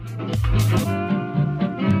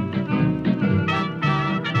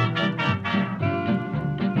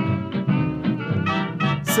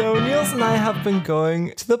 So Niels and I have been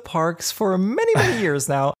going to the parks for many years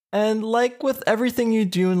now. And like with everything you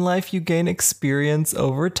do in life, you gain experience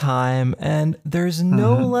over time, and there's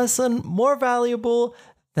no lesson more valuable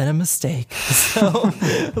than a mistake. So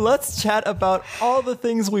let's chat about all the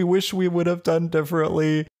things we wish we would have done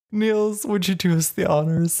differently. Niels, would you do us the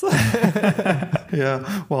honors?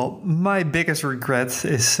 Yeah, well, my biggest regret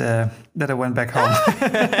is that I went back home.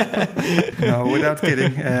 No, without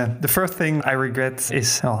kidding. The first thing I regret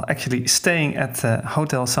is actually staying at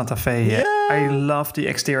Hotel Santa Fe. Yeah. I love the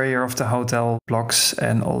exterior of the hotel blocks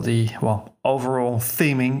and all the, overall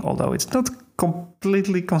theming, although it's not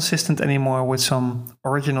completely consistent anymore with some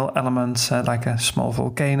original elements like a small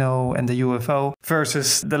volcano and the UFO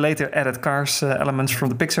versus the later added Cars elements from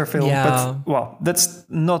the Pixar film. Yeah. But, that's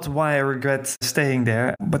not why I regret staying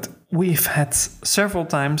there. But we've had several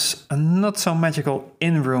times a not so magical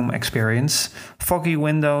in-room experience. Foggy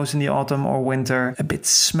windows in the autumn or winter, a bit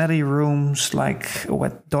smelly rooms like a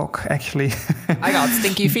wet dog, actually. I got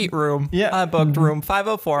stinky feet room. Yeah. I booked room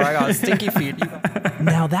 504. I got stinky feet.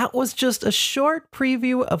 Now that was just a short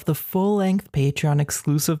preview of the full-length Patreon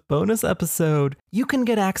exclusive bonus episode. You can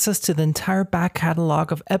get access to the entire back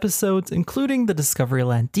catalog of episodes, including the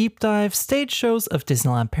Discoveryland Deep Dive, stage shows of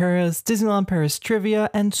Disneyland Paris trivia,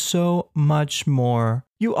 and so much more.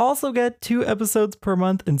 You also get 2 episodes per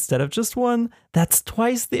month instead of just 1. That's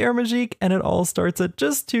twice the Airmagique, and it all starts at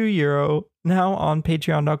just €2. Now on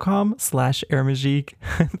patreon.com/Airmagique.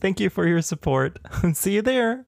 Thank you for your support. See you there.